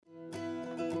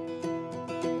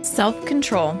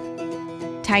Self-control.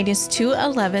 Titus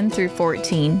 2:11 through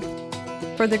 14.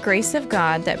 For the grace of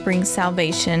God that brings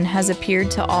salvation has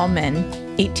appeared to all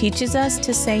men. It teaches us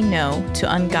to say no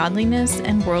to ungodliness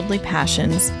and worldly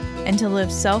passions, and to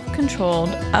live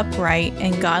self-controlled, upright,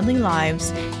 and godly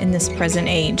lives in this present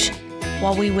age,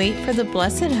 while we wait for the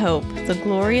blessed hope, the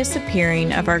glorious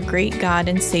appearing of our great God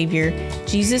and Savior,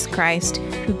 Jesus Christ,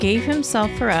 who gave himself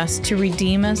for us to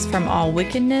redeem us from all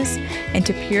wickedness and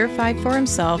to purify for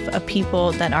himself a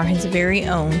people that are his very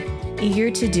own,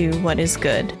 eager to do what is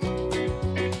good.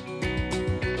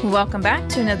 Welcome back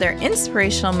to another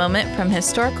inspirational moment from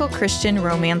historical Christian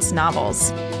romance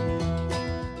novels.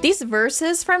 These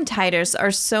verses from Titus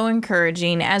are so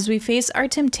encouraging as we face our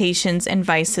temptations and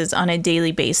vices on a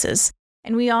daily basis,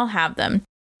 and we all have them.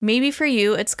 Maybe for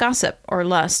you, it's gossip, or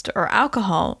lust, or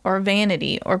alcohol, or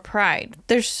vanity, or pride.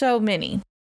 There's so many.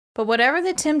 But whatever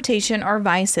the temptation or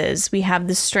vice is, we have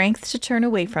the strength to turn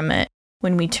away from it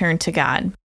when we turn to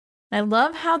God. I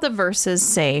love how the verses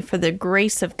say, for the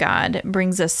grace of God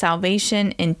brings us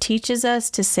salvation and teaches us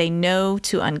to say no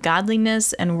to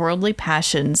ungodliness and worldly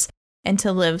passions, and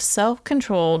to live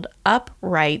self-controlled,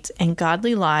 upright, and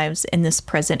godly lives in this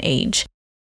present age.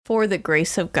 For the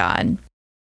grace of God.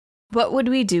 What would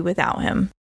we do without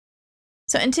him?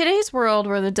 So in today's world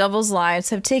where the devil's lies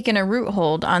have taken a root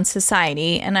hold on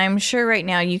society, and I'm sure right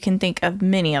now you can think of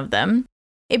many of them,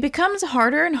 it becomes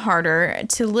harder and harder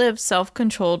to live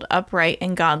self-controlled, upright,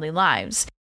 and godly lives.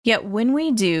 Yet when we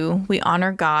do, we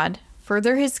honor God,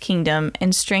 further his kingdom,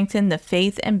 and strengthen the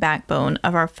faith and backbone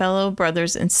of our fellow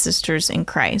brothers and sisters in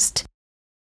Christ.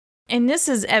 And this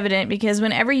is evident because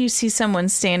whenever you see someone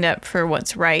stand up for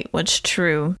what's right, what's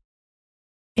true,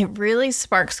 it really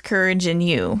sparks courage in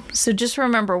you. So just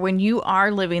remember, when you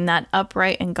are living that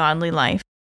upright and godly life,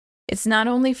 it's not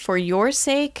only for your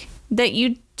sake that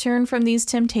you turn from these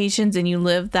temptations and you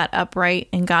live that upright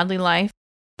and godly life,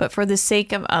 but for the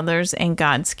sake of others and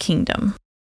God's kingdom.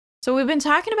 So we've been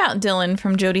talking about Dylan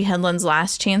from Jody Hedlund's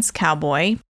Last Chance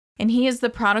Cowboy, and he is the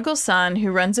prodigal son who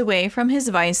runs away from his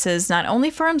vices, not only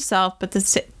for himself,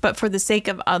 but for the sake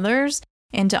of others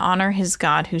and to honor his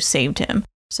God who saved him.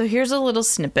 So here's a little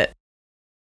snippet.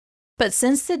 But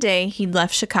since the day he'd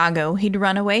left Chicago, he'd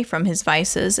run away from his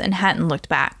vices and hadn't looked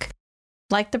back.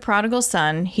 Like the prodigal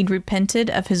son, he'd repented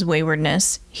of his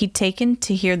waywardness. He'd taken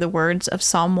to hear the words of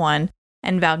Psalm 1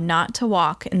 and vowed not to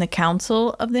walk in the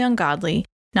counsel of the ungodly,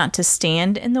 not to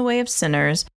stand in the way of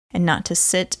sinners, and not to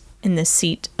sit in the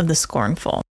seat of the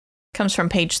scornful. Comes from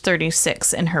page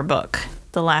 36 in her book,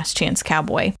 The Last Chance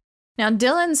Cowboy. Now,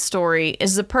 Dylan's story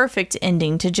is the perfect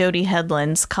ending to Jody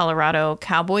Hedlund's Colorado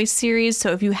Cowboy series,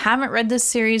 so if you haven't read this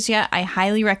series yet, I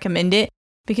highly recommend it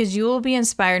because you will be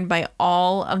inspired by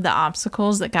all of the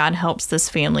obstacles that God helps this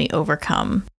family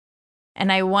overcome.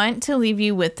 And I want to leave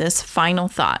you with this final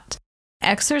thought.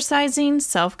 Exercising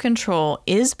self-control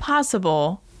is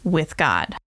possible with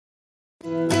God.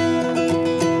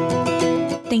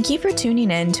 Thank you for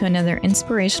tuning in to another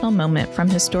inspirational moment from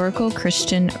historical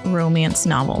Christian romance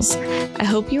novels. I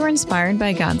hope you were inspired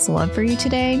by God's love for you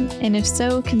today, and if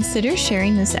so, consider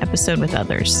sharing this episode with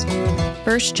others.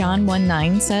 1 John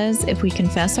 1:9 says, if we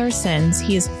confess our sins,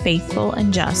 he is faithful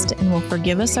and just and will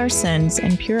forgive us our sins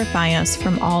and purify us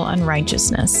from all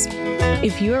unrighteousness.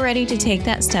 If you are ready to take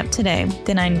that step today,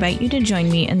 then I invite you to join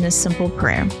me in this simple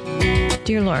prayer.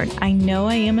 Dear Lord, I know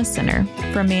I am a sinner,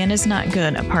 for man is not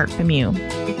good apart from you.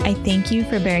 I thank you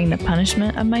for bearing the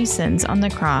punishment of my sins on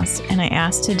the cross, and I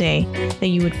ask today that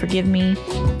you would forgive me,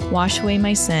 wash away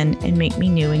my sin, and make me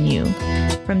new in you.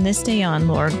 From this day on,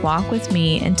 Lord, walk with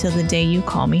me until the day you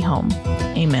call me home.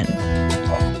 Amen.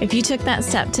 If you took that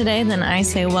step today, then I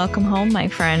say welcome home, my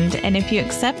friend. And if you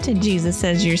accepted Jesus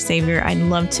as your Savior, I'd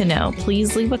love to know.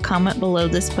 Please leave a comment below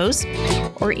this post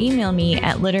or email me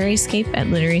at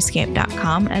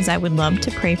literaryscape@literaryscape.com, as I would love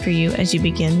to pray for you as you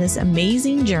begin this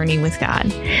amazing journey with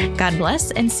God. God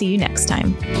bless, and see you next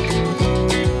time.